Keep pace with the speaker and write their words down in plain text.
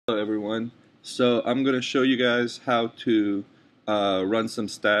Hello everyone. So I'm going to show you guys how to run some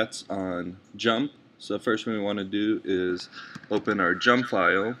stats on jump. So first thing we want to do is open our jump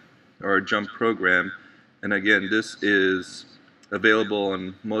file or our jump program, and again this is available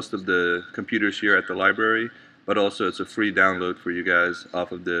on most of the computers here at the library, but also it's a free download for you guys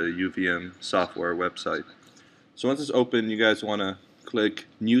off of the UVM software website. So once it's open, you guys want to click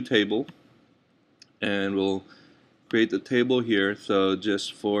New Table, and we'll create the table here. So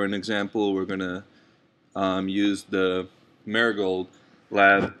just for an example, we're going to use the Marigold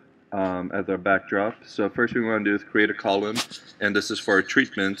lab as our backdrop. So first thing we want to do is create a column, and this is for our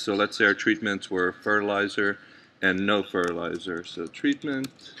treatment. So let's say our treatments were fertilizer and no fertilizer. So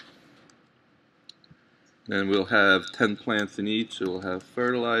treatment, and we'll have 10 plants in each. So we'll have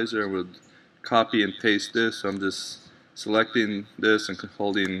fertilizer. We'll copy and paste this. So I'm just selecting this and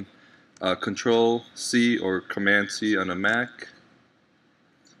holding Control C or Command C on a Mac,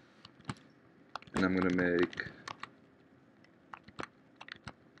 and I'm going to make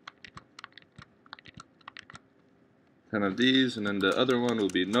ten of these, and then the other one will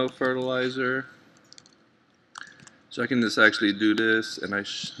be no fertilizer. So I can just actually do this, and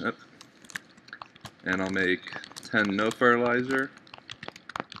and I'll make 10 no fertilizer.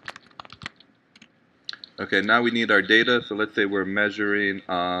 Okay, now we need our data. So let's say we're measuring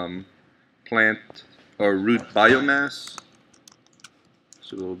plant or root biomass.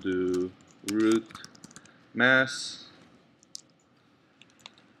 So we'll do root mass.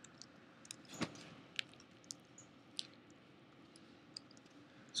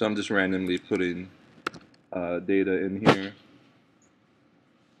 So I'm just randomly putting data in here.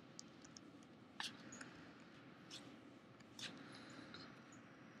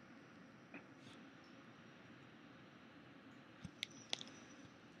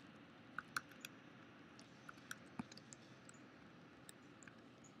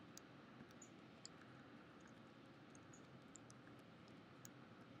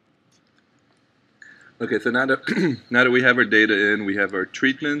 Okay, so now that now that we have our data in, we have our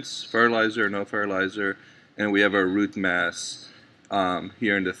treatments, fertilizer, no fertilizer, and we have our root mass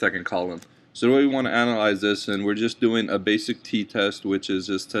here in the second column. So the way we want to analyze this, and we're just doing a basic t-test, which is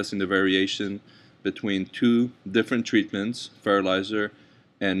just testing the variation between two different treatments, fertilizer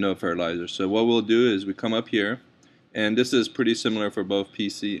and no fertilizer. So what we'll do is we come up here, and this is pretty similar for both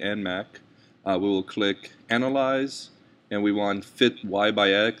PC and Mac. We will click Analyze, and we want fit y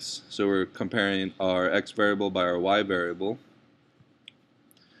by x, so we're comparing our x variable by our y variable.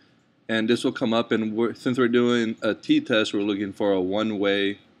 And this will come up, and since we're doing a t-test, we're looking for a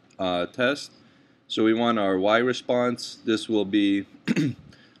one-way test. So we want our y response. This will be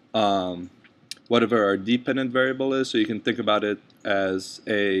whatever our dependent variable is, so you can think about it as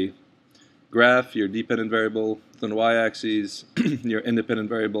a graph. Your dependent variable is on the y-axis, your independent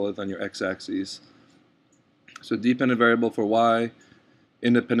variable is on your x-axis. So dependent variable for y,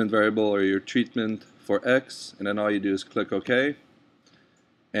 independent variable or your treatment for x, and then all you do is click OK,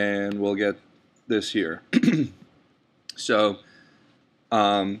 and we'll get this here. So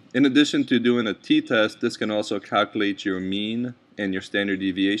in addition to doing a t-test, this can also calculate your mean and your standard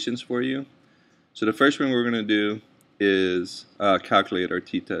deviations for you. So the first thing we're going to do is calculate our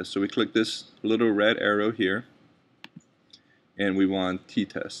t-test. So we click this little red arrow here, and we want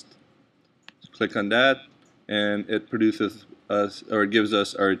t-test. So click on that, and it produces us, or it gives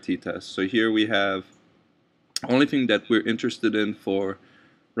us our t-test. So here we have, only thing that we're interested in for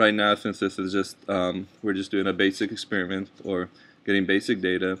right now, since this is just we're just doing a basic experiment or getting basic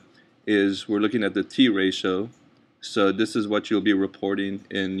data, is we're looking at the t ratio. So this is what you'll be reporting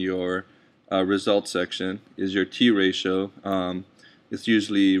in your results section, is your t ratio. It's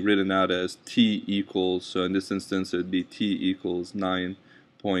usually written out as t equals, so in this instance it would be t equals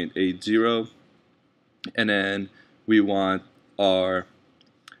 9.80. And then we want our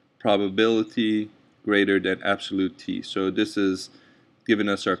probability greater than absolute t. So this is giving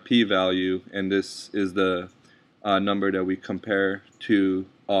us our p-value, and this is the number that we compare to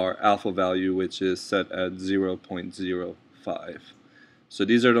our alpha value, which is set at 0.05. So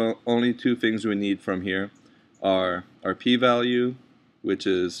these are the only two things we need from here. Our p-value, which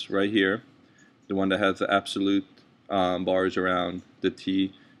is right here, the one that has the absolute bars around the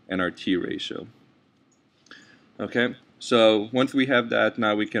t, and our t ratio. Okay, so once we have that,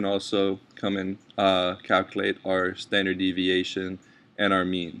 now we can also come and calculate our standard deviation and our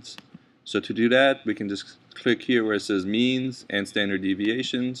means. So to do that, we can just click here where it says means and standard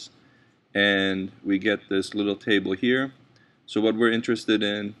deviations, and we get this little table here. So what we're interested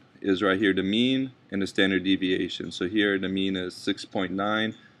in is right here, the mean and the standard deviation. So here the mean is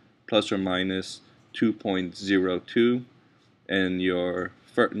 6.9 plus or minus 2.02, and your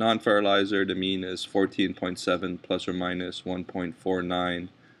non-fertilizer, the mean is 14.7 plus or minus 1.49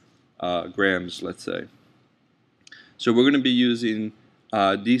 grams, let's say. So we're going to be using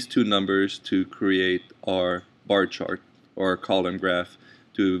these two numbers to create our bar chart or column graph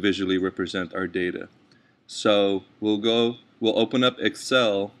to visually represent our data. So we'll open up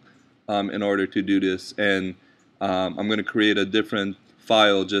Excel in order to do this, and I'm going to create a different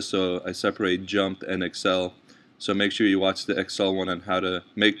file just so I separate JUMP and Excel. So make sure you watch the Excel one on how to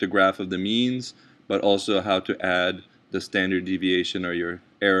make the graph of the means, but also how to add the standard deviation or your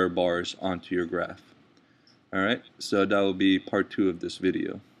error bars onto your graph. Alright, so that will be part 2 of this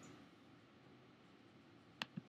video.